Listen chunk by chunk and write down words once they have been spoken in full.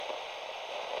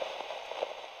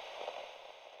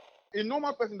A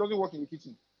normal person doesn't work in the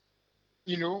kitchen.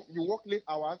 You work late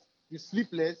hours, you sleep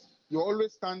less, you're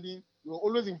always standing, you're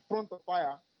always in front of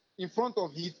fire, in front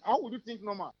of heat. How would you think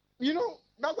normal?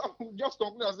 That's how I just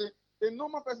conclude and say a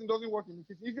normal person doesn't work in the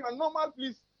kitchen. If you are normal,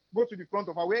 please go to the front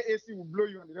of fire where AC will blow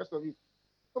you and the rest of it.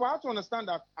 So I have to understand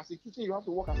that as a kitchen, you have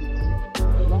to work as a team.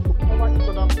 You have to cover each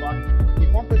other's back.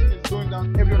 If one person is going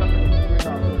down, every other person is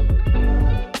going down.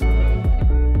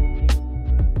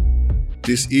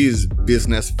 This is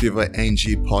Business Fever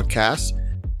NG Podcast,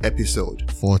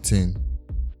 episode 14.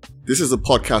 This is a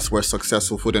podcast where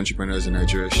successful food entrepreneurs in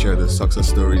Nigeria share the success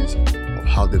stories of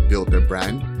how they built their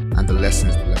brand and the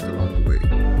lessons they learned along the way.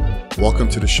 Welcome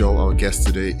to the show. Our guest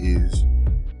today is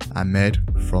Ahmed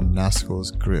from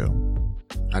Nascos Grill.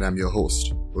 And I'm your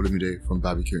host, Olumide from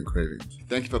Barbecue and Cravings.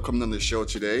 Thank you for coming on the show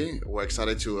today. We're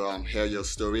excited to hear your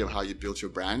story of how you built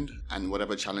your brand and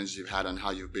whatever challenges you've had and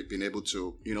how you've been able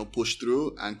to, push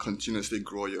through and continuously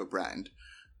grow your brand.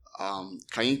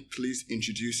 Can you please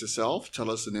introduce yourself? Tell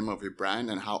us the name of your brand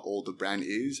and how old the brand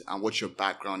is and what your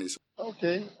background is.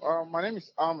 Okay, my name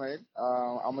is Ahmed.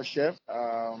 I'm a chef.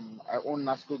 I own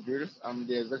Nascos Grills. I'm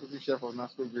the executive chef of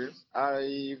Nascos Grills.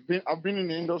 I've been in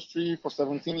the industry for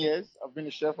 17 years. I've been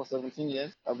a chef for 17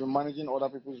 years. I've been managing other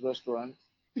people's restaurants.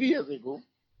 3 years ago,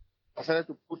 I started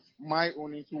to put my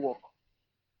own into work.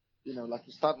 Like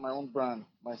to start my own brand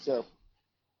myself.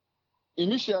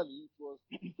 Initially,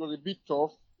 it was a bit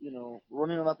tough.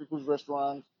 Running other people's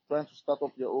restaurants, trying to start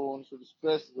up your own. So the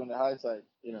stress is on the high side.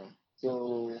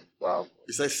 So, wow.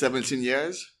 You say 17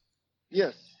 years?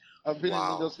 Yes. I've been in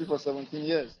the industry for 17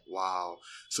 years. Wow.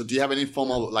 So do you have any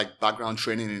formal background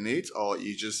training in it, or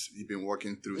you've been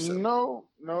working through it? No.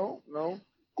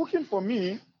 Cooking for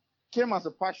me came as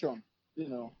a passion.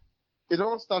 It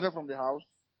all started from the house.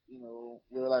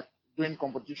 We were doing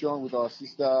competition with our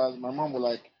sisters. My mom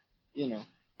would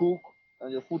cook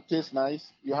and your food tastes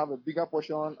nice. You have a bigger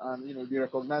portion and, be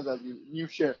recognized as the new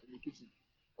chef in the kitchen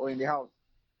or in the house.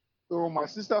 So my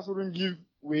sisters wouldn't give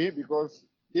way because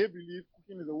they believe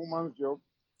cooking is a woman's job,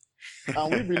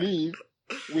 and we believe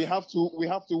we have to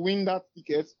win that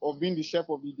ticket of being the chef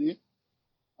of the day.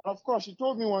 And of course, she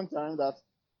told me one time that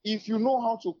if you know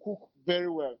how to cook very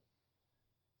well,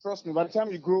 trust me, by the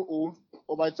time you grow old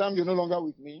or by the time you're no longer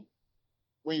with me,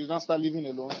 when you now start living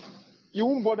alone, you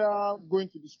won't bother going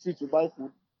to the street to buy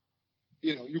food.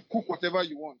 You cook whatever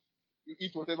you want, you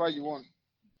eat whatever you want.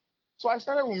 So I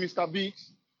started with Mr.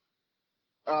 Biggs.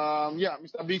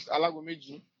 Mr. Biggs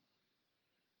Alagomeji.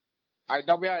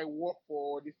 That way I worked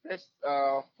for the first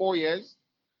 4 years.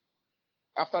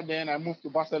 After then, I moved to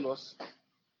Barcelos.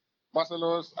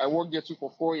 I worked there too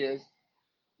for 4 years.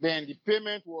 Then the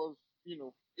payment was,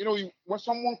 when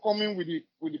someone coming with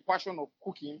the passion of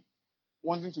cooking,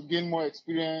 wanting to gain more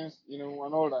experience, and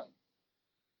all that.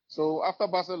 So after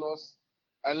Barcelos,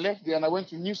 I left there and I went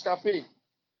to News Cafe.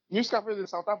 News Cafe is a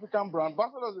South African brand.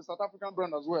 Barcelos is a South African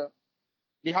brand as well.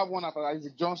 They have one at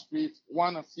Isaac John Street,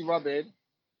 one at Silverbed.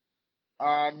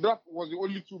 That was the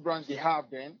only two brands they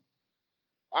have then.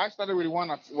 I started with the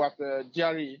one at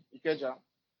GRE, Ikeja,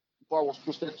 before I was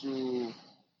posted to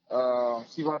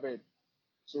Silverbed.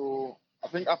 So I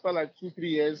think after 2-3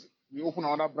 years, we opened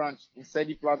another branch in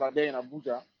Sedi Plaza there in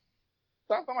Abuja.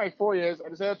 So after my 4 years, I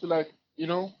decided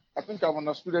to I think I've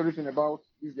understood everything about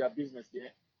their business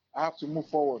here. I have to move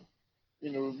forward,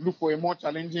 look for a more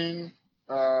challenging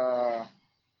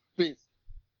place.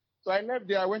 So I left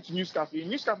there, I went to News Cafe.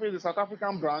 News Cafe is a South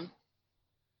African brand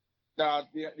that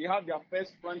they had their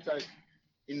first franchise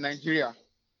in Nigeria.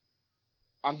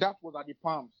 And that was at the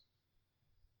Palms.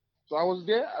 So I was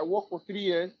there, I worked for 3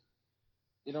 years.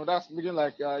 That's making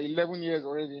 11 years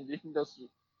already in the industry.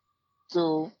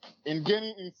 So in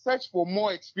search for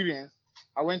more experience,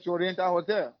 I went to Oriental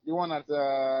Hotel, the one at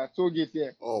Tollgate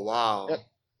here. Oh, wow.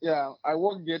 Yeah, I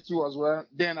worked there too as well.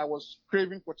 Then I was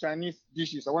craving for Chinese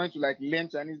dishes. I wanted to learn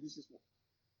Chinese dishes.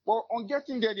 But on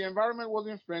getting there, the environment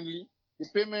wasn't friendly. The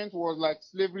payment was like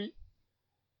slavery.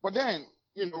 But then,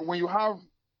 when you have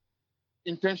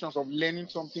intentions of learning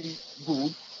something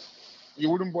good, you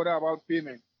wouldn't bother about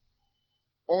payment.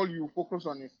 All you focus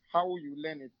on is how you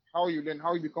learn it, how you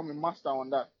become a master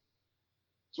on that.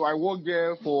 So I worked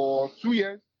there for 2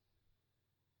 years.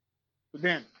 But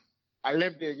then I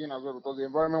left there again as well because the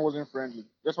environment wasn't friendly.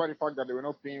 That's why the fact that they were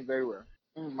not paying very well.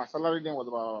 My salary then was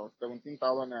about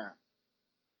 17,000 naira.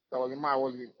 So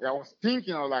I was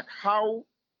thinking, how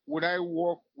would I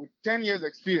work with 10 years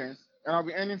experience and I'll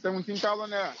be earning 17,000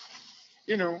 naira?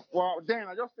 Then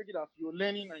I just take it as you're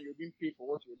learning and you're being paid for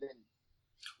what you're learning.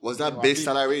 Was that base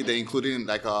salary they including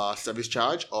a service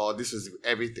charge, or this is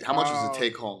everything? How much was the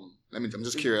take home? I'm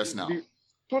just curious now. The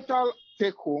total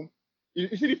take home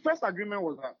You see, the first agreement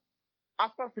was that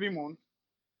after 3 months,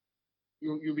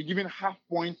 you'll be given half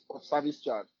point of service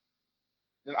charge.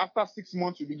 Then after 6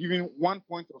 months, you'll be given 1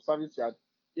 point of service charge.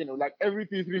 Like every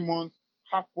 3 months,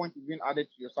 half point is being added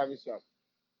to your service charge.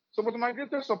 So, but to my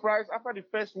greatest surprise, after the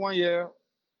first 1 year,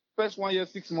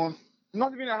 6 months,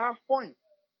 not even a half point.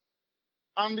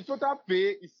 And the total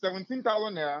pay is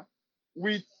 17,000 naira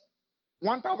with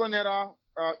 1,000 naira,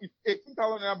 it's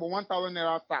 18,000 naira, but 1,000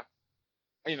 naira tax.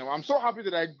 I'm so happy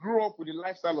that I grew up with the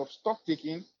lifestyle of stock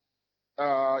taking.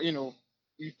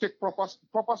 You take proper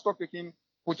stock taking,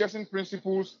 purchasing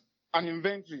principles, and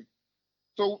inventory.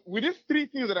 So with these three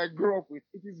things that I grew up with,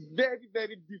 it is very,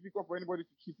 very difficult for anybody to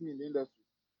cheat me in the industry.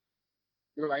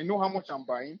 Because I know how much I'm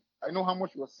buying, I know how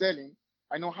much we're selling,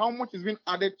 I know how much is being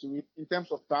added to it in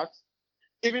terms of tax,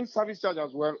 even service charge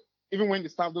as well, even when the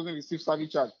staff doesn't receive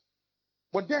service charge.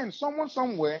 But then someone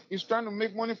somewhere is trying to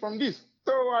make money from this.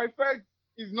 So I felt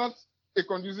it's not a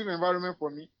conducive environment for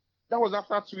me. That was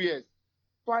after 2 years.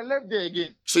 So I left there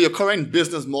again. So your current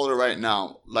business model right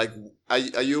now, like, are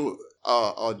you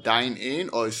dine in,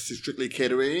 or is it strictly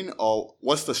catering, or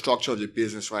what's the structure of your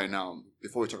business right now?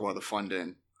 Before we talk about the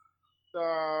funding.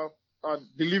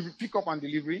 Delivery, pick up and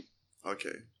delivery.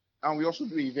 Okay. And we also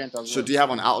do events as well. So do you have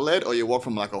an outlet, or you work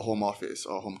from like a home office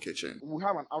or home kitchen? We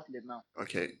have an outlet now.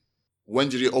 Okay. When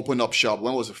did you open up shop?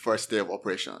 When was the first day of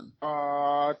operation?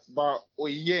 It's about a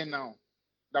year now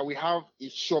that we have a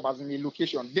shop as in a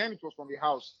location. Then it was from the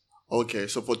house. Okay,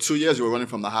 so for 2 years you were running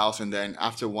from the house, and then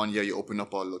after 1 year you opened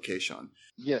up a location.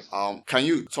 Yes. Can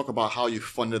you talk about how you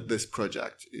funded this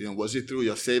project? Was it through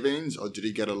your savings, or did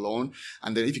you get a loan?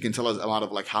 And then if you can tell us about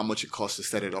of like how much it cost to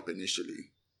set it up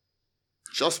initially.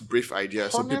 Just brief idea.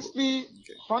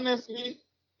 Honestly,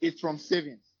 it's from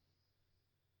savings.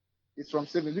 It's from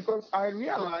savings, because I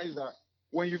realize that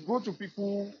when you go to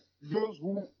people, those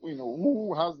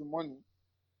who has the money,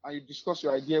 and you discuss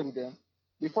your idea with them,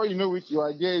 before you know it, your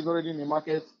idea is already in the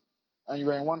market and you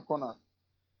are in one corner.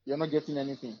 You're not getting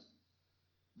anything.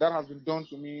 That has been done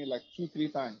to me like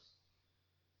 2-3 times.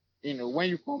 When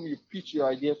you come, you pitch your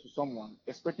idea to someone,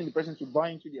 expecting the person to buy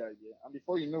into the idea, and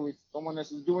before you know it, someone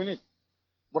else is doing it.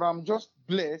 But I'm just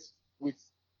blessed with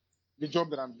the job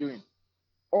that I'm doing.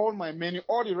 All my menu,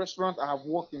 all the restaurants I have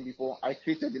worked in before, I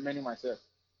created the menu myself.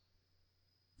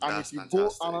 And That's if you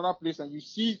fantastic. go another place and you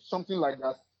see something like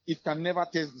that, it can never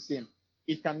taste the same.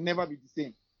 It can never be the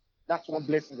same. That's one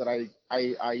blessing that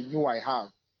I know I have.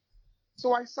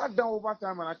 So I sat down over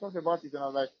time and I thought about it, and I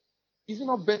was like, is it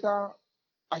not better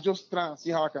I just try and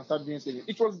see how I can start doing savings?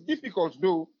 It was difficult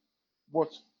though, but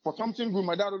for something good,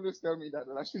 my dad always tell me that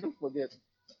I shouldn't forget.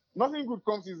 Nothing good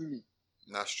comes easily.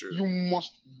 That's true. You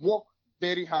must work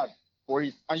very hard for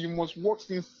it, and you must work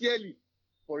sincerely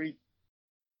for it.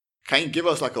 Can you give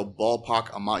us like a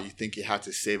ballpark amount you think you had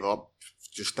to save up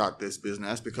to start this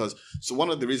business? Because one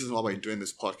of the reasons why we're doing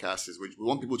this podcast is we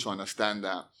want people to understand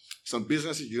that some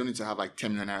businesses you don't need to have like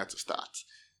 10 million naira to start.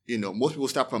 Most people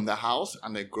start from their house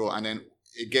and they grow, and then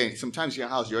again, sometimes your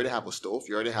house you already have a stove,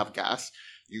 you already have gas,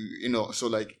 so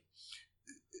like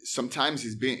sometimes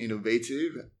it's being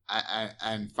innovative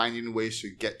and finding ways to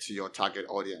get to your target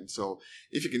audience. So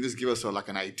if you can just give us like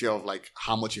an idea of like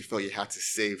how much you felt you had to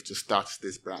save to start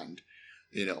this brand.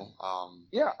 I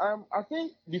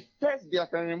think the first day I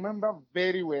can remember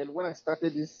very well when I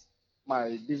started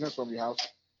my business from the house,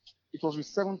 it was with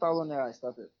 7,000 naira I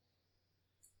started.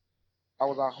 I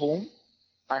was at home.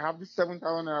 I have this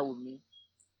 7,000 naira with me.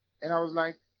 And I was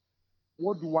like,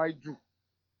 what do I do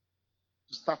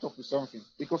to start up with something?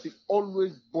 Because it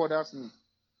always bothers me.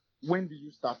 When do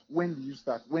you start? When do you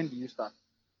start? When do you start?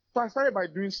 So I started by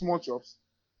doing small jobs.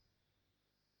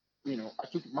 I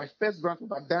took my first branch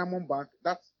was at Diamond Bank.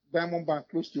 That's Diamond Bank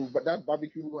close to that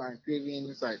barbecue and craving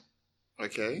inside.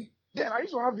 Okay. Then I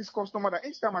used to have this customer that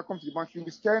each time I come to the bank, she'll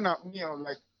be staring at me. I was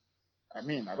like,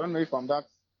 I don't know if I'm that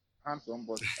handsome,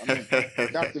 but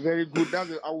that's a very good. I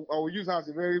will use that as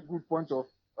a very good point of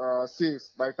sales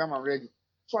by the time I'm ready.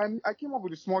 So I came up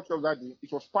with a small job that day.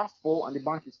 It was past 4 and the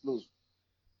bank is closed.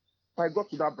 So I got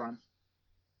to that branch.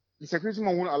 The security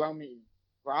man won't allow me in.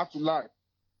 So I have to lie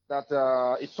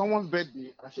that it's someone's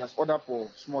birthday and she has ordered for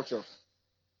small chops.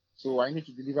 So I need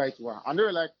to deliver it to her. And they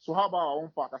were like, so how about our own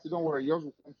part? I said, don't worry, yours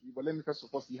will come to you, but let me first of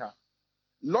all see her.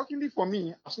 Luckily for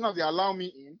me, as soon as they allow me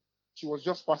in, she was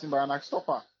just passing by and I stopped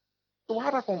her. So we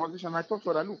had a conversation and I talked to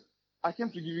her that, look, I came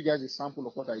to give you guys a sample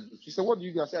of what I do. She said, what do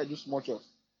you do? I said, I do small chops.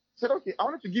 I said, okay, I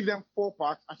wanted to give them 4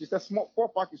 packs. And she said, 4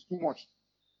 packs is too much.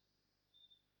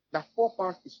 That 4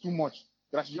 packs is too much.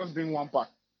 That I should just bring 1 pack.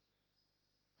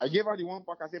 I gave her the 1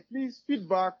 pack. I said, please,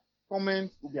 feedback,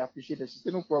 comments will be appreciated. She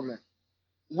said, no problem.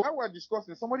 while we're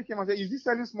discussing, somebody came and said, "Is this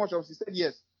selling small chops?" He said,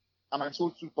 "Yes." And I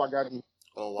sold 2 pagadi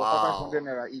Oh, for 500 wow.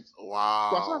 naira each.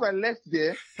 So as soon as Wow. I left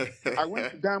there, I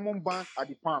went to Diamond Bank at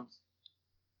the Palms.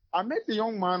 I met a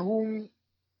young man whom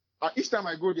each time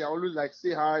I go there, I always like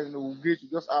say hi, greet,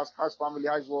 just ask how's family,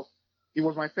 how's work. He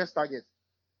was my first target.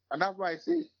 And that's why I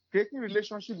say creating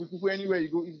relationship with people anywhere you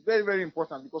go is very, very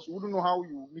important because you wouldn't know how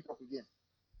you meet up again.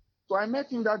 So I met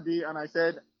him that day and I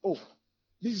said, "Oh,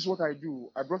 this is what I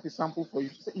do. I brought a sample for you."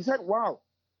 He said, "Wow,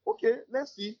 okay,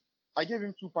 let's see." I gave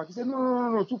him 2 packs. He said,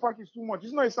 "No, 2 packs is too much.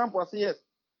 It's not a sample." I said, "Yes."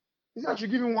 He said, "I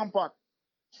should give him 1 pack."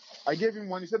 I gave him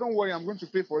 1. He said, "Don't worry, I'm going to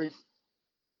pay for it."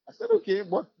 I said, "Okay,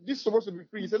 but this is supposed to be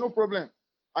free." He said, "No problem.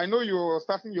 I know you're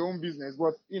starting your own business,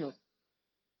 but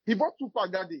he bought 2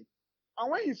 packs that day.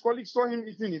 And when his colleagues saw him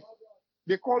eating it,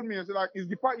 they called me and said, like, is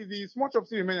the small chop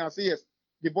still remaining?" I said, "Yes."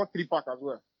 They bought 3 packs as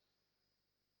well.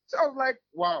 So I was like,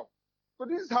 wow. So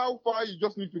this is how far you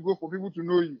just need to go for people to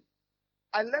know you.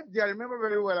 I left there. I remember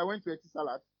very well. I went to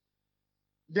Etisalat.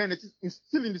 Then it's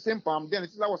still in the same farm. Then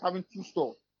Etisalat was having 2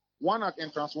 stores. One at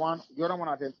entrance 1, the other one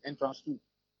at entrance 2.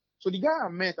 So the guy I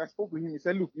met, I spoke with him. He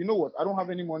said, "Look, you know what? I don't have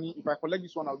any money. If I collect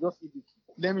this one, I'll just eat it.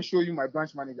 Let me show you my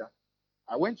branch manager."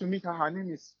 I went to meet her. Her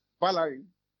name is Valerie.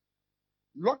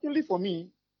 Luckily for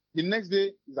me, the next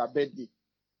day is her birthday.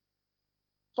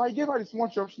 So I gave her the small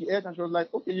chop she ate, and she was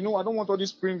like, "Okay, I don't want all this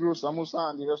spring roll,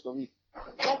 samosa, and the rest of it.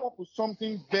 Come up with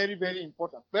something very, very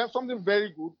important. Something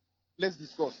very good. Let's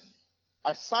discuss."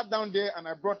 I sat down there and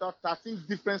I brought out 13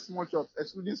 different small chops,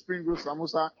 excluding spring roll,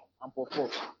 samosa, and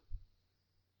puff.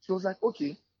 She was like,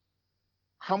 "Okay,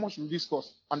 how much will this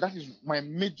cost?" And that is my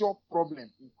major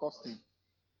problem in costing.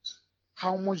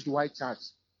 How much do I charge?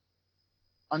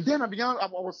 And then I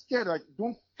was scared, like,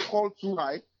 don't call too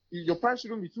high. Your price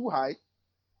shouldn't be too high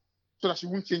so that she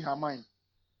won't change her mind.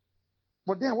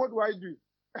 But then what do?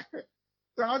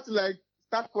 So I had to like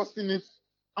start costing it.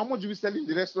 How much do we sell in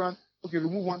the restaurant? Okay,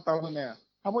 remove 1,000 naira.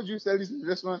 How much do you sell this in the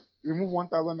restaurant? Remove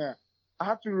 1,000 naira. I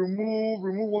have to remove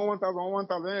 1,000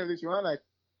 naira. She was like,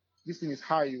 "This thing is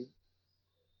high, you.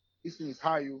 This thing is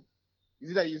high, you.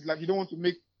 Is it that it's like you don't want to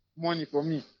make money from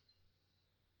me?"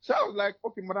 So I was like,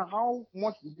 "Okay, madam, how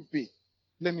much would you pay?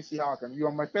 Let me see how I can. You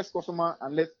are my first customer,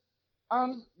 and that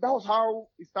was how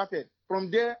it started.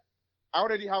 From there, I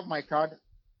already have my card.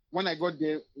 When I got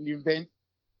there in the event,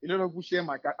 a lot of people share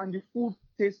my card, and the food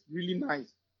tastes really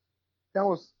nice.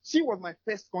 She was my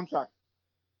first contract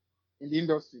in the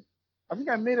industry. I think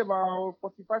I made about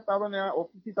 45,000 naira or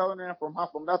 50,000 naira from her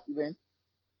from that event.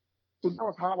 So that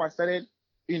was how I started,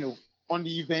 on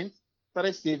the event,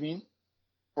 started saving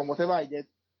from whatever I get.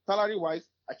 Salary wise,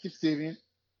 I keep saving.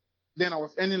 Then I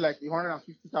was earning like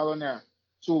 150,000 naira.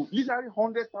 So literally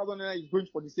 100,000 naira is going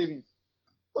for the savings.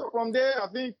 So from there, I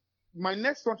think my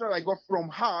next contract I got from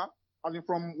her, I mean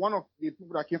from one of the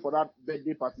people that came for that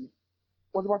birthday party,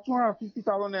 was about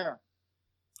 250,000 naira.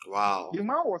 Wow. The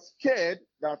man was scared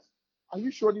that, "Are you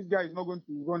sure this guy is not going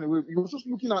to run away?" He was just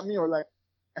looking at me, and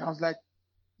I was like,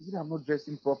 "Is it that I'm not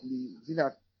dressing properly? Is it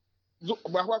that?" So,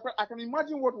 but I can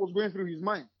imagine what was going through his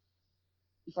mind.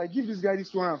 If I give this guy this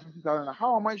 250,000,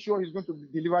 how am I sure he's going to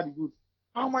deliver the goods?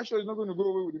 How am I sure he's not going to go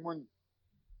away with the money?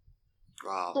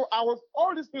 Wow. So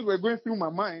all these things were going through my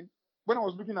mind. When I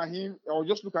was looking at him, I would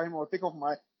just look at him, or take off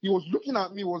he was looking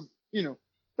at me,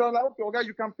 so I was like, "Okay, okay,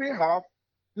 you can pay half.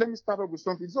 Let me start up with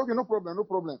something." It's okay, no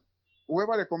problem.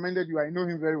 Whoever recommended you, I know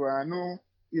him very well. I know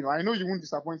you won't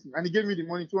disappoint him. And he gave me the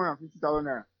money, 250,000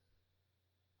 naira.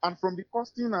 And from the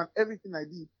costing and everything I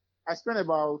did, I spent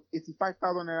about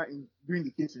 85,000 naira in doing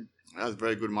the kitchen. That's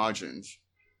very good margins.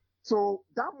 So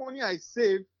that money I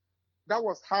saved, that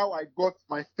was how I got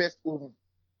my first oven.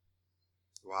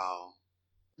 Wow.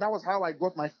 That was how I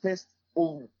got my first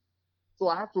oven. So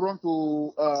I had to run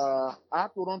to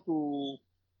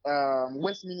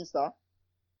Westminster.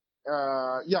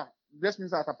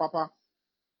 Westminster at Apapa.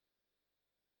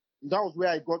 That was where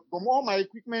I got all my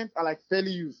equipment are like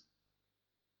fairly used.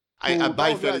 I So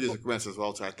buy fairly used equipment as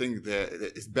well, so I think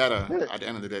it's better at the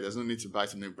end of the day. There's no need to buy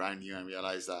something brand new and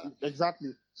realize that.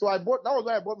 Exactly. So that was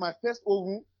where I bought my first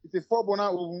oven. It's a 4-burner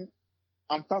oven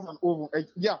and it has an oven.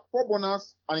 4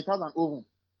 burners and it has an oven.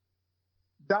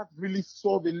 That really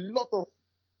solved a lot of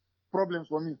problems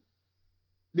for me.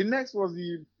 The next was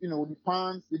the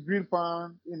pans, the grill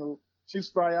pan, chips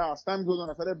fryer. As time goes on,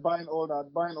 I started buying all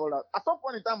that. At some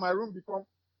point in time, my room became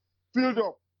filled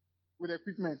up with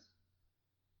equipment.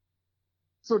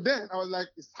 So then I was like,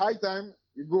 it's high time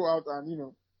you go out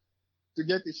and, to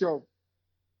get a shop.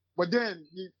 But then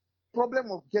the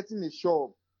problem of getting a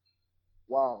shop,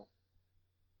 wow,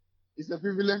 it's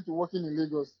equivalent to working in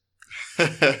Lagos.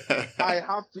 I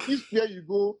have to, if where you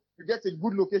go, you get a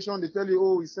good location, they tell you,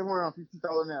 oh, it's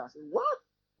 750,000 naira. I say, what?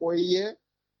 For a year?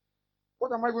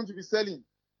 What am I going to be selling?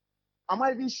 Am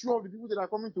I even sure of the people that are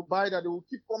coming to buy that they will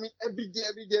keep coming every day,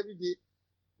 every day, every day?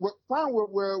 Well, fine,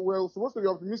 we're supposed to be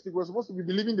optimistic. We're supposed to be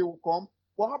believing they will come.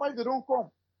 But how about if they don't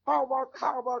come?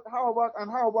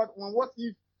 And how about when what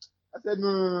if? I said,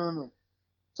 no.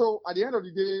 So at the end of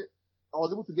the day, I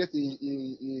was able to get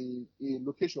a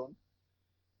location.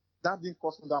 That didn't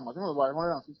cost me that much. It was about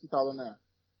 150,000 naira.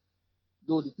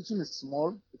 Though the kitchen is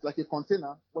small, it's like a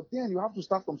container, but then you have to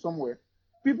start from somewhere.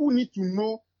 People need to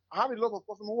know. I have a lot of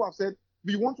customers who have said,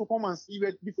 we want to come and see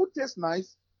where the food tastes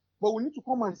nice, but we need to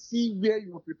come and see where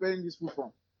you are preparing this food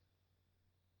from.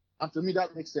 And to me,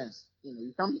 that makes sense.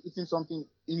 You can't be eating something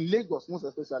in Lagos, most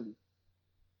especially.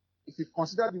 If you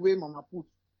consider the way Mama Put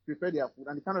prepare their food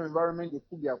and the kind of environment they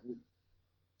cook their food,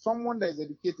 someone that is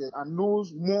educated and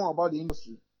knows more about the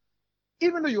industry,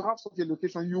 even though you have such a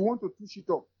location, you want to push it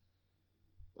up.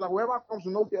 Like whoever comes to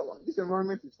know, okay, well, this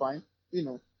environment is fine.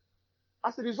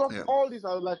 As a result, all this,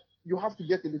 I was like, you have to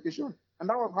get education. And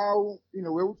that was how,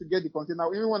 we're able to get the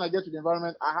container. Even when I get to the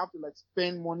environment, I have to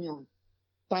spend money on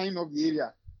tying up the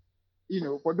area.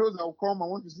 For those that will come, I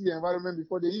want to see the environment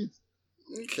before they eat.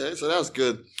 Okay, so that's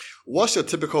good. What's your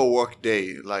typical work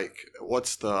day? Like,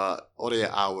 what are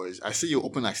your hours? I see you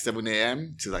open 7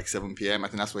 a.m. to 7 p.m. I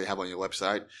think that's what you have on your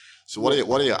website. So what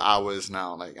are your hours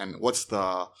now? And what's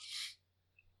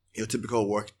your typical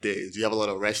work days? Do you have a lot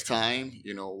of rest time?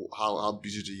 How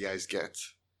busy do you guys get?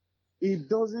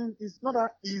 It's not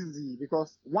that easy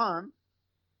because one,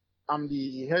 I'm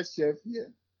the head chef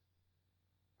here.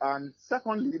 And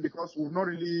secondly, because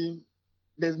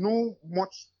there's no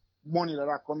much money that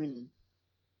are coming in.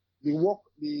 The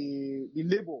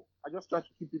labor, I just try to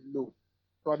keep it low.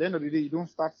 So at the end of the day, you don't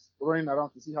start running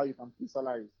around to see how you can pay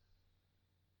salaries.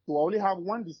 So I only have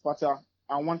one dispatcher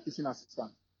and one kitchen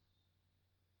assistant.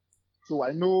 So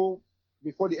I know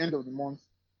before the end of the month,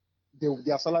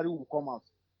 their salary will come out.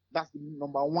 That's the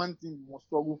number one thing you must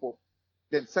struggle for.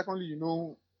 Then secondly,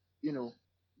 you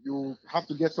have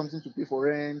to get something to pay for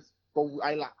rent. But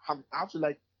I have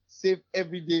to save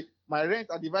every day. My rent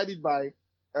are divided by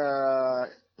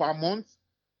per month.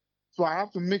 So I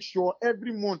have to make sure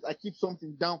every month I keep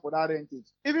something down for that rentage.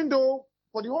 Even though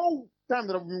for the whole time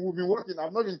that we've been working,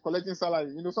 I've not been collecting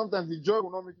salary. Sometimes the joy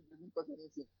will not make you touch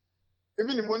anything.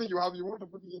 Even the money you have, you want to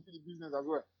put it into the business as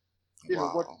well.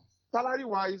 Wow. But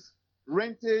salary-wise,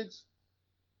 rentage,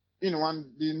 and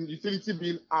the utility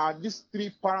bill are these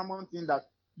three paramount things that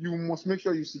you must make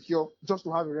sure you secure just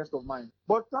to have a rest of mind.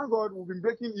 But thank God we've been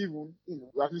breaking even,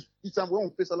 at least each time when we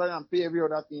pay salary and pay every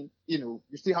other thing, you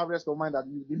still have rest of mind that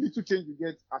the little change you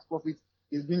get as profit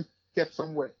is being kept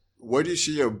somewhere. Where do you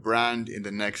see your brand in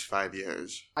the next 5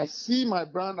 years? I see my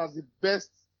brand as the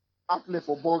best outlet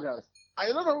for burgers. I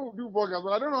don't know who do burgers,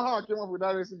 but I don't know how I came up with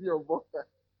that recipe of burgers.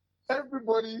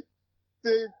 Everybody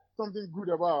say something good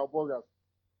about our burgers.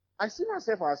 I see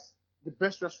myself as the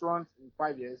best restaurant in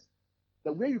 5 years.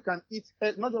 The way you can eat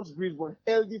not just great, but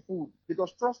healthy food.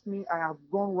 Because trust me, I have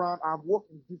gone around, I've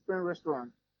worked in different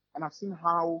restaurants, and I've seen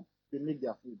how they make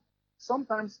their food.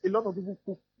 Sometimes a lot of people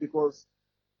cook because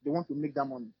they want to make that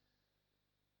money.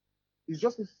 It's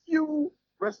just a few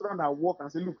restaurants that work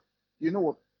and say, look, you know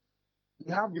what?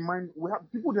 We have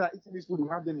people that are eating this food, we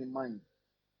have them in mind.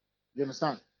 You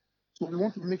understand? So we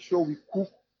want to make sure we cook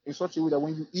in such a way that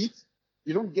when you eat,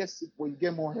 you don't get sick, but you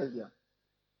get more healthier.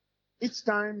 Each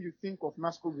time you think of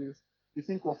Nascos, you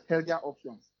think of healthier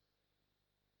options.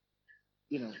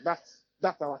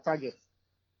 That's our target.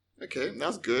 Okay,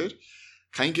 that's good.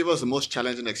 Can you give us the most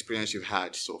challenging experience you've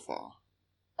had so far?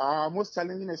 Our most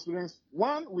challenging experience,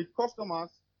 one with customers,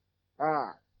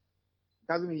 it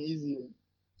hasn't been easy.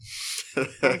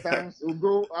 Sometimes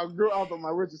I'll go out of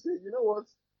my way to say, you know what?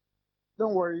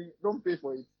 Don't worry, don't pay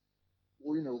for it.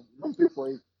 Don't pay for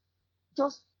it.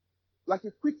 Just like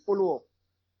a quick follow-up.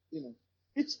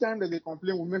 Each time that they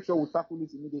complain, we'll make sure we tackle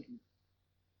it immediately.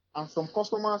 And some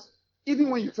customers, even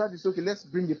when you try to say, okay, let's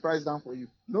bring the price down for you.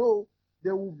 No,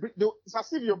 it's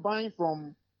as if you're buying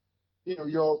from,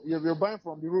 you're buying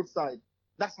from the roadside.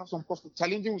 That's how some customers,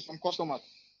 challenging with some customers.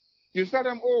 You tell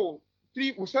them,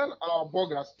 we sell our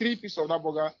burgers, 3 pieces of that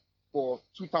burger for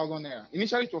 2,000 naira.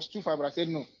 Initially it was 2,500, but I said,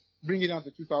 no, bring it down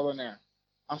to 2,000 naira.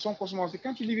 And some customers say,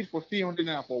 can't you leave it for 300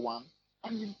 naira for one?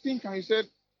 And you think, and you said,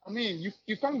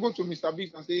 you can't go to Mr.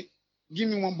 Beast and say, give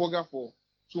me one burger for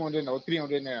 200 or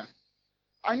 300 naira.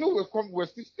 I know we're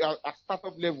still at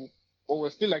startup level, or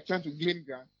we're still trying to gain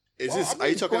ground. Are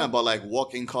you talking about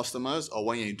walk-in customers or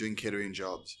when you're doing catering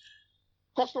jobs?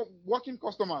 Working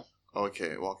customers.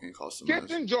 Okay, walking customers.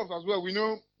 Catering jobs as well. We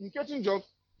know in catering jobs,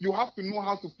 you have to know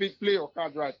how to play your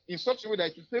card right in such a way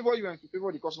that it will favor you and to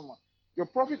favor the customer. Your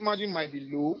profit margin might be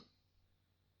low,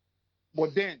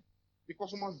 but then the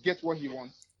customers get what he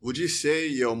wants. Would you say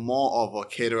you're more of a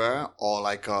caterer or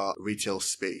like a retail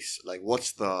space? Like,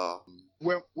 what's the...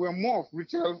 We're more of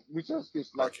retail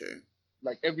space, Okay.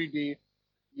 like every day,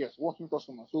 yes, working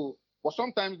customer. So, but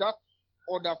sometimes that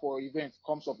order for events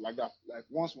comes up like that, like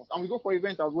once month, and we go for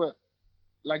events as well,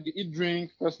 like the Eat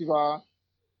Drink Festival,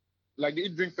 like the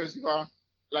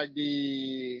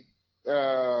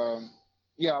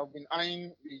yeah, I've been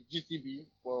eyeing the GTB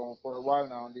for a while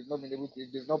now, and they've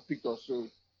not picked us, so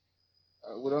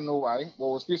we don't know why, but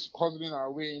we're still hustling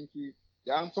our way into.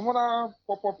 Yeah, and some other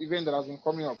pop-up event that has been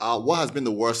coming up. What has been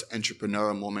the worst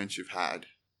entrepreneurial moment you've had?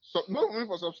 So no money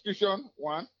for subscription,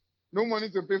 one. No money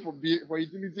to pay for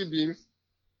utility bills.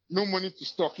 No money to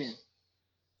stock in.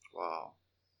 Wow.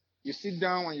 You sit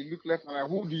down and you look left and right,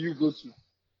 who do you go to?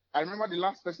 I remember the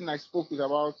last person I spoke with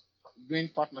about doing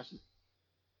partnership.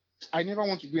 I never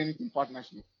want to do anything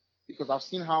partnership because I've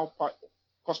seen how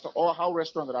how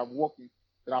restaurants that I've worked in,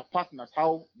 that are partners,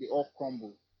 how they all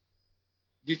crumble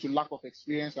due to lack of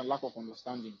experience and lack of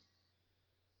understanding.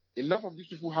 A lot of these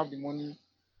people have the money,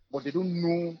 but they don't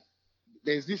know.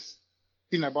 There's this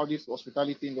thing about this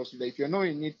hospitality industry that if you're not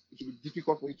in it, it will be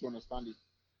difficult for you to understand it.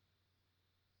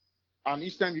 And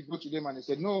each time you go to them and they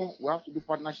said, no, we have to do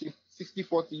partnership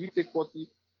 60-40, you take 40,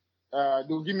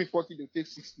 they'll give me 40, they'll take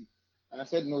 60. And I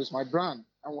said, no, it's my brand.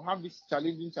 And we'll have this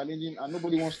challenging, and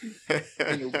nobody wants to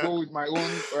go with my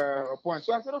own point.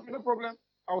 So I said, okay, no problem.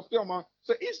 I'll stay on my.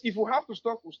 So if we have to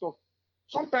stop, we'll stop.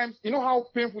 Sometimes, you know how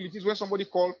painful it is when somebody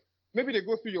calls, maybe they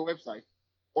go through your website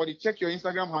or they check your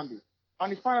Instagram handle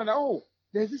and they find out that, oh,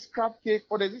 there's this crab cake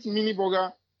or there's this mini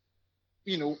burger,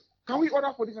 can we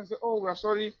order for this? And say, oh, we're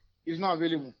sorry, it's not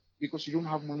available because you don't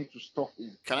have money to stock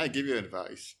in. Can I give you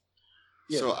advice?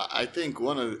 Yes. So I think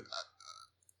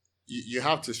you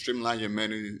have to streamline your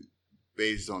menu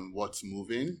based on what's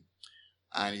moving,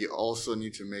 and you also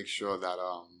need to make sure that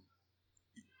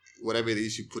whatever it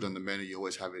is you put on the menu, you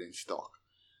always have it in stock.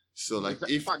 So like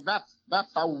in fact, that's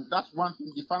one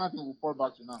thing. The final thing we'll fall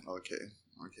back to now. Okay,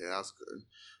 that's good,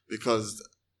 because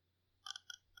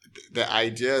the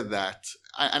idea that,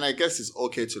 and I guess it's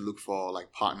okay to look for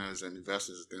like partners and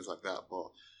investors and things like that,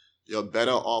 but you're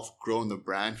better off growing the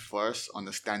brand first,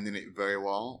 understanding it very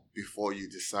well before you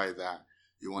decide that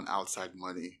you want outside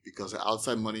money, because the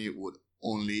outside money would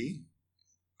only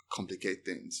complicate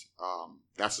things.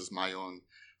 That's just my own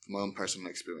personal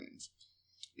experience,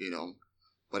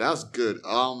 But that's good.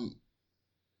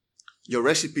 Your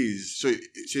recipes. So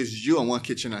it's you and one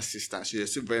kitchen assistant. So you're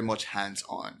still very much hands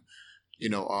on.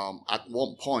 At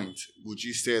one point, would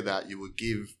you say that you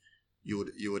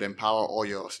would empower all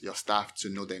your staff to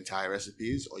know the entire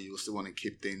recipes, or you still want to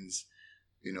keep things,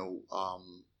 you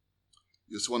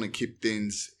just want to keep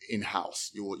things in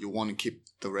house? You want to keep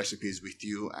the recipes with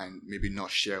you and maybe not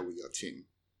share with your team?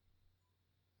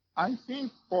 I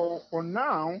think for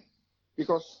now,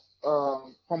 because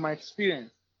from my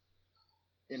experience,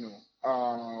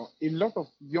 a lot of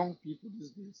young people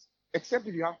these days, except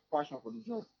if you have passion for the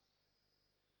job,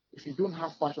 if you don't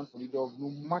have passion for the job, no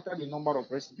matter the number of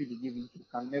recipes they give you, you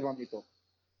can never meet up.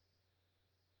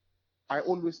 I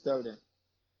always tell them,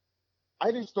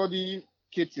 I didn't study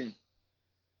catering.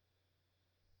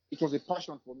 It was a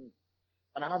passion for me.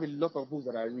 And I have a lot of books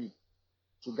that I read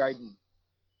to guide me.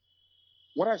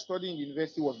 What I studied in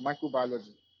university was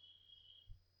microbiology.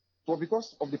 But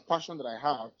because of the passion that I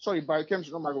have,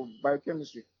 biochemistry, not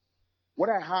biochemistry. What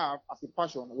I have as a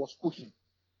passion was cooking.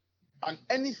 And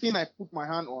anything I put my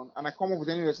hand on and I come up with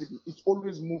any recipe, it's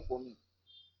always moved for me.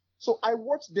 So I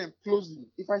watch them closely.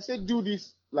 If I say do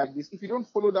this like this, if you don't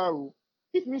follow that rule,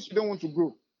 it means you don't want to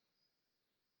grow.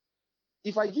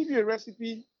 If I give you a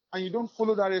recipe and you don't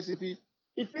follow that recipe,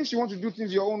 it means you want to do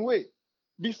things your own way.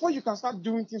 Before you can start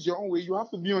doing things your own way, you have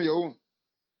to be on your own.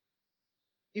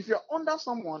 If you're under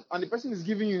someone and the person is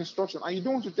giving you instruction and you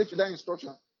don't want to take that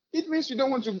instruction, it means you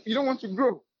don't want to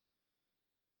grow.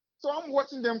 So I'm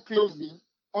watching them closely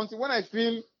until when I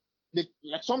feel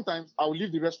like sometimes I'll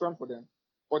leave the restaurant for them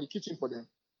or the kitchen for them.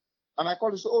 And I call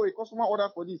and say, oh, a customer ordered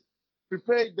for this.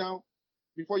 Prepare it down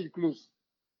before you close.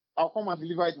 I'll come and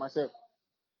deliver it myself.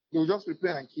 They'll just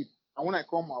prepare and keep. And when I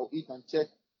come, I'll eat and check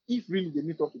if really they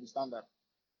meet up to the standard.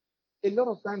 A lot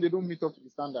of times they don't meet up to the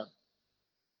standard.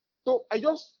 So I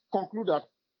just conclude that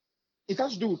it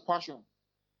has to do with passion.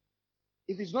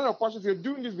 If it's not your passion, if you're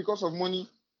doing this because of money,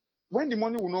 when the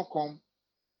money will not come,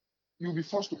 you'll be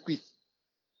forced to quit.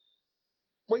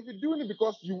 But if you're doing it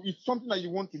because it's something that you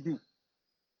want to do,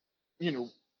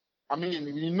 I mean,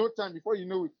 in no time, before you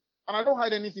know it. And I don't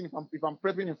hide anything if I'm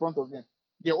prepping in front of them.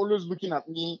 They're always looking at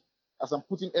me as I'm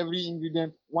putting every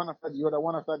ingredient one after the other,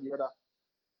 one after the other.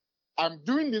 I'm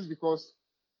doing this because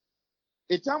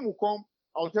a time will come,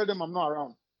 I'll tell them I'm not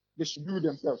around. They should do it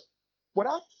themselves. But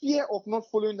that fear of not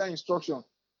following that instruction,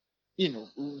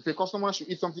 if a customer should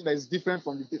eat something that is different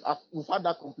from we've had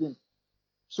that complaint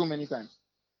so many times.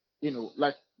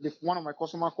 Like one of my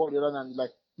customers called the other and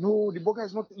like, no, the burger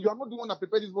is not, you are not the one that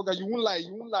prepared this burger. You won't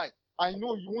lie. I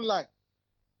know you won't lie.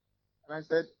 And I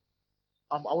said,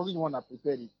 I wasn't the one that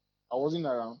prepared it. I wasn't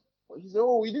around. But he said,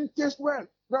 oh, it didn't taste well.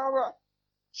 Blah, blah.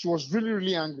 She was really,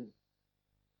 really angry.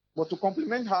 But to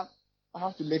compliment her, I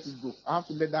have to let it go. I have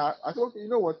to let that. I said, okay, you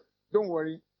know what? Don't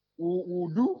worry. We'll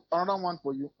do another one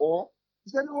for you. Or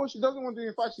she said, no, she doesn't want to.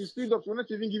 In fact, she's filled up. She wanted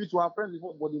to even give it to her friends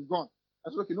before, but they've gone. I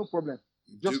said, okay, no problem.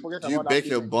 Just forget Do you about that. bake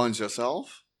your buns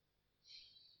yourself?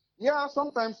 Yeah,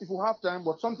 sometimes if we have time,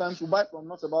 but sometimes we buy from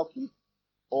Not About Cake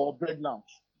or Bread Lounge.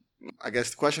 I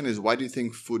guess the question is, why do you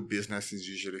think food businesses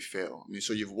usually fail? I mean,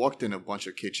 so you've worked in a bunch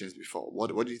of kitchens before.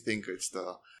 What do you think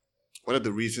what are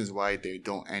the reasons why they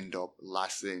don't end up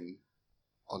lasting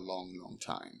a long, long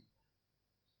time?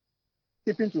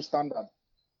 Keeping to standard.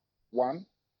 One,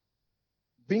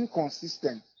 being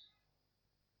consistent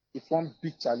is one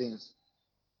big challenge.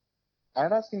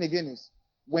 Another thing again is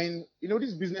when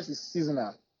this business is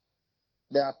seasonal,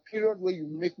 there are periods where you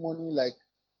make money like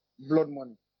blood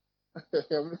money.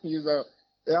 There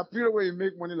are periods where you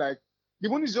make money like the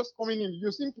money is just coming in.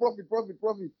 You're seeing profit.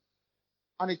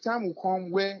 And a time will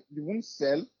come where you won't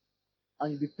sell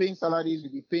and you'll be paying salaries,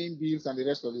 you'll be paying bills and the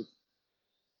rest of it.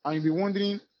 And you'll be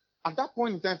wondering, at that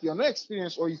point in time, if you're not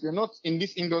experienced or if you're not in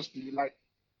this industry,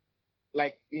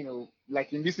 like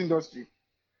in this industry,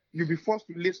 you'll be forced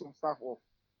to lay some stuff off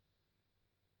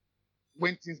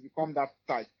when things become that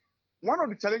tight. One of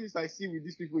the challenges I see with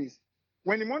these people is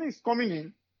when the money is coming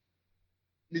in,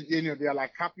 they are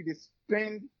like happy, they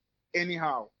spend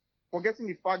anyhow, forgetting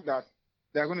the fact that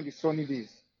there are going to be sunny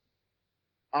days.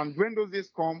 And when those days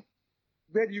come,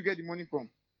 where do you get the money from?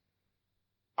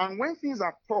 And when things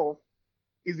are tough,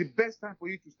 is the best time for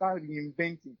you to start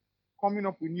reinventing, coming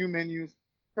up with new menus,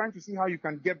 trying to see how you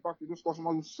can get back to those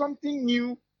customers with something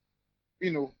new,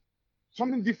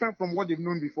 something different from what they've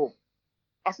known before.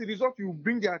 As a result, you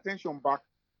bring their attention back.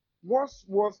 Was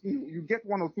you get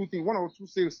one or two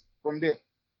sales from there.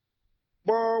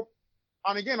 But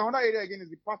and again, another area again is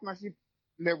the partnership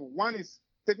level. One is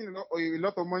taking a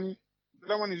lot of money. The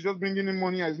other one is just bringing in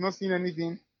money and is not seeing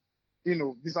anything.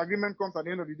 Disagreement comes at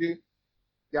the end of the day.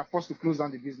 They are forced to close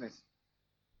down the business.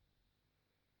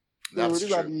 So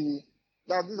these are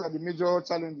the major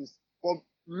challenges. For a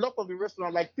lot of the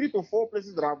restaurants, like 3 to 4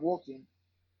 places that I've worked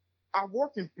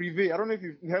in Privé. I don't know if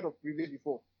you've heard of Privé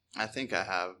before. I think I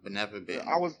have, but never been.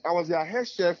 I was their head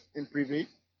chef in Privé.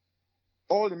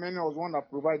 All the menu was one that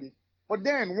provided. But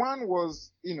then one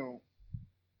was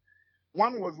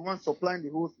one supplying the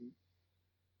whole thing.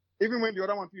 Even when the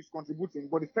other one is contributing,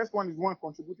 but the first one is one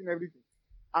contributing everything.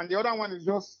 And the other one is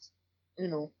just,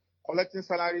 collecting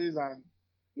salaries and,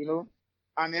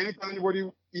 and anytime anybody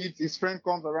eats, his friend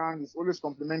comes around, it's always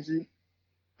complimentary.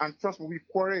 And trust me, we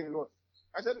quarrel a lot.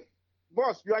 I said,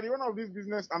 boss, you are the owner of this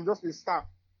business. I'm just a staff.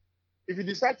 If you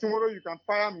decide tomorrow you can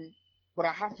fire me, but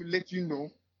I have to let you know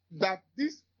that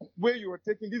this way you are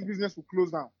taking this business will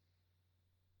close down.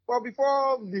 But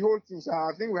before the whole thing,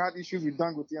 I think we had issues with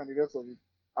Dangote and the rest of it,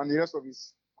 and the rest of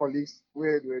his colleagues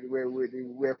where they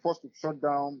were forced to shut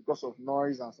down because of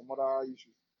noise and some other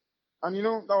issues. And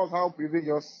that was how Privé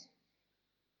just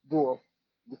go off.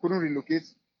 They couldn't relocate.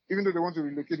 Even though they want to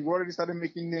relocate, we already started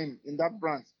making name in that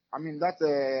branch. I mean, that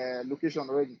location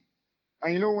already.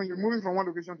 And when you're moving from one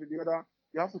location to the other,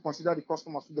 you have to consider the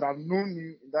customers that have known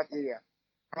you in that area.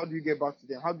 How do you get back to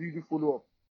them? How do you do follow-up?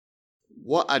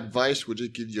 What advice would you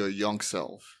give your young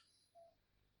self?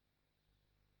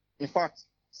 In fact,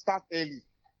 start early.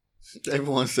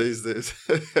 Everyone says this.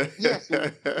 Yes,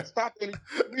 start early.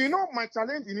 My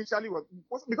challenge initially was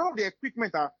because of the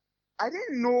equipment. I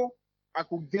didn't know I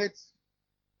could get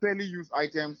fairly used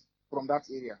items from that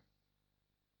area.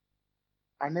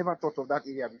 I never thought of that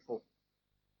area before.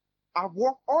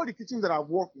 All the kitchens that I've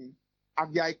worked in,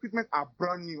 their equipment are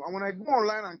brand new. And when I go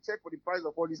online and check for the price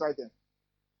of all these items,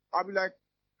 I'll be like,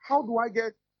 how do I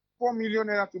get 4 million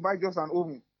naira to buy just an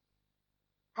oven?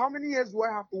 How many years do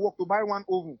I have to work to buy one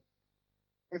oven?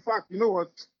 In fact, you know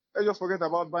what? Let's just forget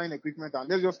about buying equipment and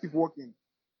let's just keep working.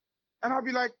 And I'll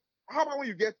be like, how about when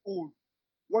you get old?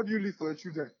 What do you leave for your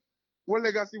children? What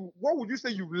legacy? What would you say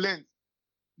you've learned?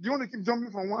 Do you want to keep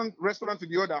jumping from one restaurant to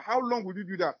the other? How long would you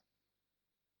do that?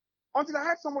 Until I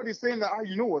had somebody saying that,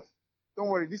 you know what? don't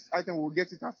worry, this item will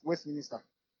get it at Westminster.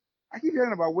 I keep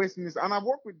hearing about Westminster, and I've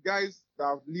worked with guys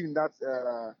that live in that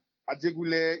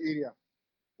Ajegule area.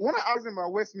 When I asked them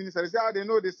about Westminster, they said, they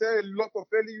know they sell a lot of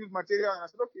fairly used material. And I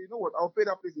said, okay, you know what? I'll pay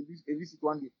that place a visit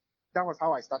one day. That was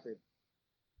how I started.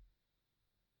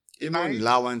 Even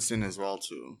Lawanson as well,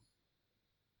 too.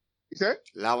 You said?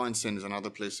 Lawanson is another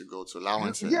place to go to.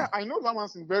 Lawanson. Yeah, I know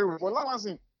Lawanson very well. But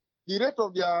Lawanson, the rate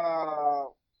of their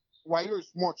wayo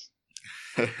is much.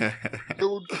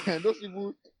 Those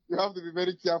people, you have to be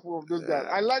very careful of those guys.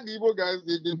 I like the Igbo guys.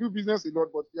 They do business a lot,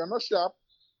 but if you're not sharp,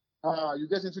 you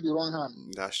get into the wrong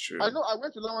hand. That's true. I know I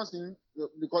went to Lawanson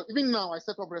because even now I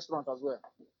set up restaurant as well.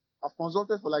 I've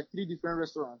consulted for like 3 different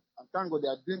restaurants, and thank God they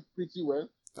are doing pretty well.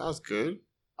 That's good.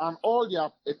 And all their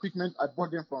equipment, I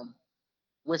bought them from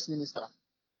Westminster.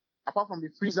 Apart from the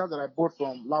freezers that I bought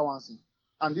from Lawanson.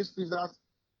 And these freezers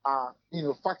are,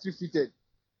 factory fitted.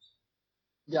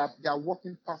 They are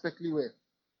working perfectly well.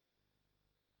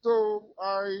 So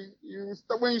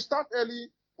when you start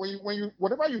early, when you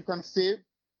whatever you can save,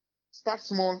 start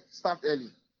small, start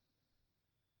early.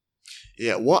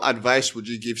 Yeah, what advice would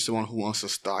you give someone who wants to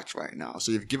start right now?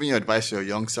 So you've given your advice to your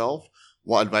young self.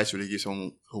 What advice would you give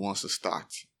someone who wants to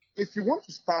start? If you want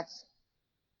to start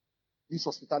this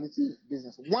hospitality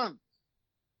business, one,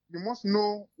 you must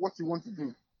know what you want to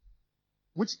do.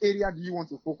 Which area do you want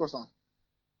to focus on?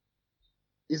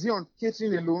 Is it on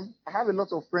catering alone? I have a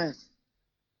lot of friends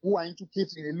who are into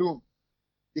catering alone.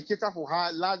 They cater for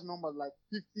large numbers like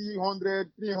 50,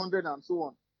 100, 300, and so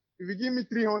on. If you give me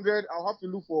 300, I'll have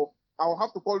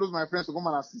to call those my friends to come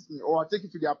and assist me, or I'll take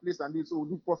it to their place and do it. So we'll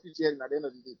do profit sharing at the end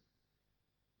of the day.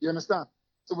 You understand?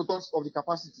 So because of the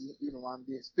capacity, and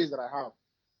the space that I have.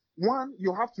 One,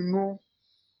 you have to know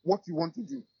what you want to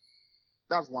do.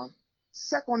 That's one.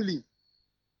 Secondly,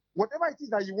 whatever it is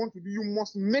that you want to do, you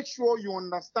must make sure you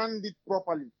understand it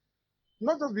properly.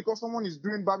 Not just because someone is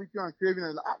doing barbecue and craving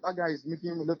and that guy is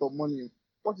making a lot of money.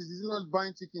 What is he not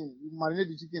buying chicken? You marinate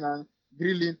the chicken and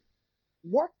grilling.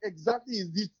 What exactly is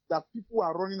it that people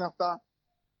are running after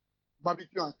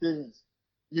barbecue and cravings?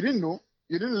 You didn't know.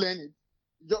 You didn't learn it.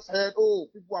 You just heard,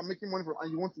 people are making money from,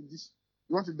 and you want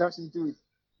to dash into it.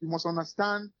 You must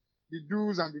understand the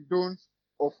do's and the don'ts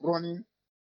of running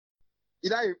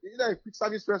either a quick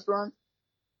service restaurant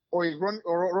or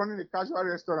running a casual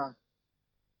restaurant.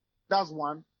 That's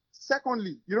one.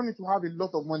 Secondly, you don't need to have a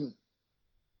lot of money.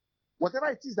 Whatever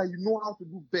it is that you know how to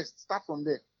do best, start from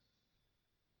there.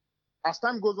 As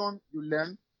time goes on, you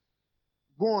learn,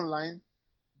 go online,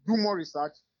 do more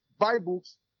research, buy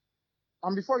books,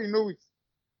 and before you know it,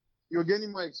 you're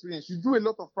gaining more experience. You do a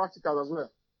lot of practicals as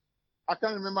well. I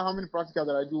can't remember how many practicals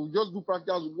that I do. We just do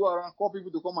practicals, we go around, call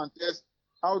people to come and test.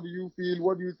 How do you feel?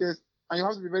 What do you test? And you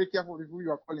have to be very careful with who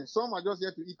you are calling. Some are just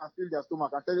here to eat and fill their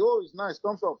stomach and tell you, it's nice,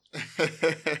 thumbs up.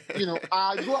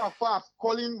 I go as far as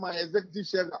calling my executive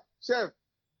chef. Chef,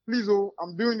 please,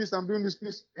 I'm doing this,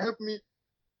 please help me.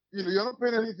 You're not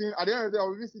paying anything. At the end of the day,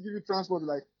 I'll even give you transport,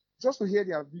 just to hear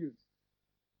their views.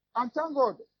 And thank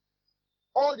God,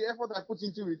 all the effort I put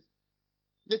into it,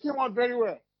 they came out very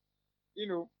well.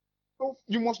 So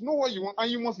you must know what you want, and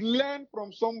you must learn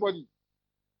from somebody.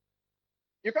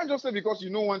 You can't just say because you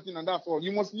know one thing and that's all.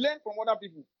 You must learn from other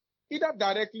people, either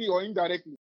directly or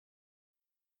indirectly.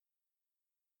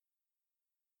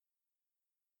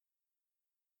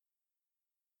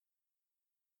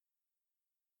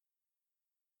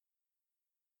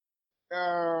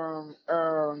 A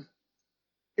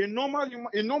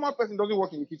normal person doesn't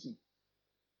work in the kitchen.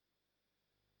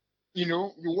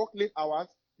 You work late hours,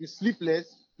 you sleep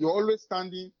less, you're always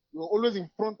standing, you're always in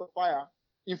front of fire,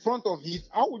 in front of heat.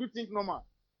 How would you think normal?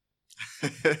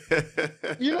 That's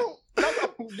how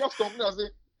just complain and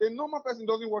say, a normal person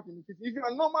doesn't work in the kitchen. If you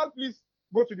are normal, please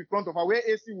go to the front of her where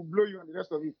AC will blow you and the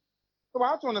rest of it. So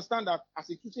I have to understand that as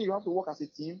a kitchen, you have to work as a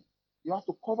team. You have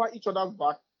to cover each other's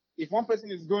back. If one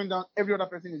person is going down, every other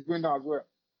person is going down as well.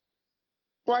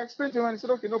 So I explained to him and he said,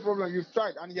 okay, no problem, you've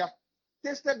tried. And he has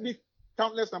tested me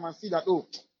countless times and see that,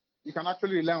 you can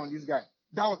actually rely on this guy.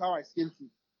 That was how I scaled through.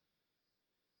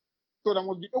 So there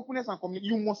must be openness and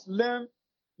communication. You must learn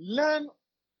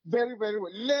very, very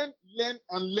well. Learn,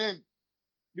 and learn.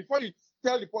 Before you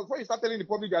start telling the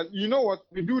public that, you know what,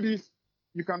 we do this,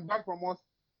 you can buy from us,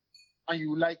 and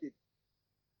you will like it.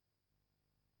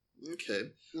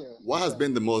 Okay. Yeah, what has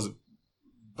been the most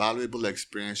valuable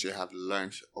experience you have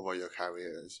learned over your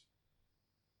careers?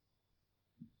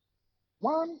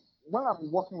 One, when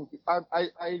I'm working with people, I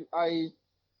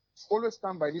always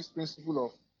stand by this principle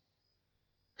of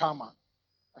karma.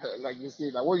 Like you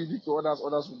say, what you do to others,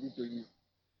 others will do to you.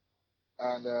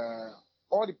 And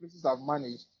all the places I've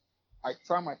managed, I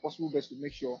try my possible best to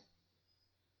make sure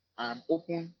I am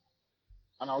open,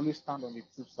 and I always stand on the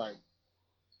truth side,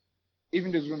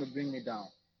 even though it's going to bring me down.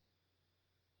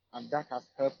 And that has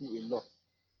helped me a lot.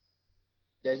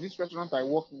 There's this restaurant I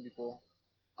worked in before.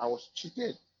 I was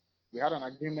cheated. We had an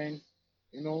agreement.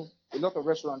 You know, a lot of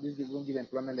restaurants these days don't give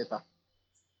employment letter.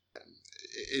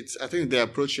 I think the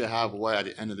approach you have, where at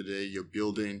the end of the day you're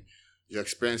building your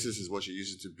experiences is what you're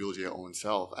using to build your own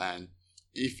self. And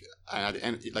at the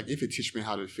end, like if you teach me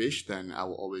how to fish, then I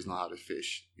will always know how to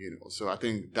fish. So I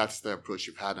think that's the approach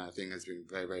you've had, and I think it's been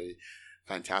very, very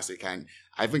fantastic. And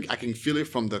I think I can feel it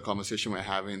from the conversation we're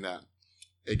having that,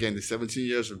 again, the 17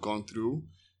 years we've gone through,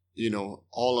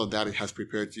 all of that has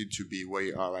prepared you to be where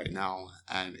you are right now.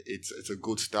 And it's a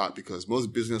good start, because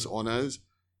most business owners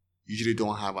usually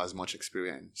don't have as much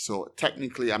experience. So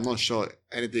technically, I'm not sure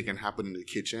anything can happen in the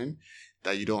kitchen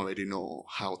that you don't already know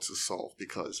how to solve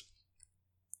because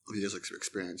of your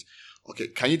experience. Okay,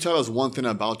 can you tell us one thing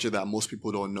about you that most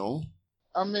people don't know?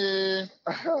 I'm a,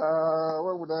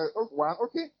 what would I, one,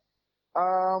 okay.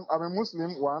 I'm a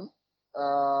Muslim, one. A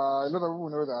lot of people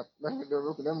know that. Let me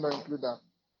not include that.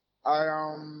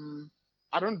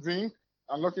 I don't drink,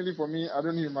 and luckily for me, I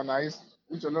don't humanize,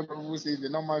 which a lot of people say is the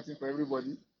normal thing for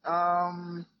everybody.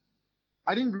 I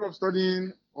didn't grow up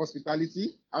studying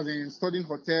hospitality, as in studying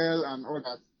hotel and all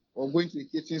that, or going to a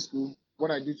catering school. What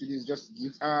I do today is just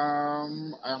give. I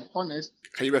am honest.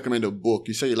 Can you recommend a book?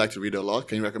 You say you like to read a lot.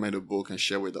 Can you recommend a book and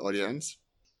share with the audience?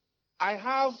 I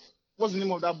have, what's the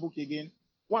name of that book again?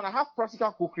 One, I have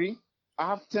Practical Cookery. I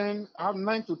have 9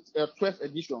 to 12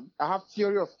 edition. I have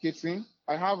Theory of Catering.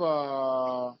 I have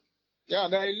there are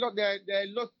a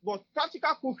lot, but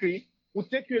Practical Cookery will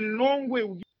take you a long way.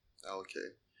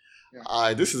 Okay.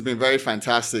 Yeah. This has been very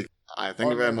fantastic. Thank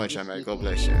you very much, Ahmed. God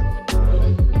bless you.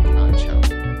 Ciao.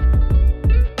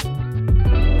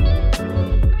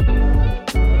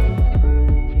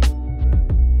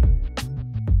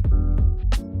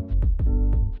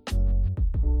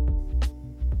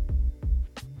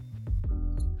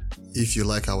 If you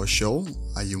like our show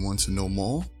and you want to know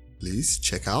more, please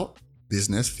check out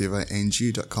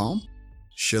businessfeverng.com.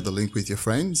 Share the link with your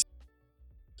friends.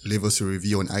 Leave us a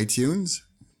review on iTunes.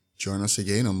 Join us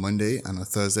again on Monday and on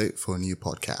Thursday for a new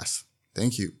podcast.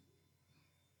 Thank you.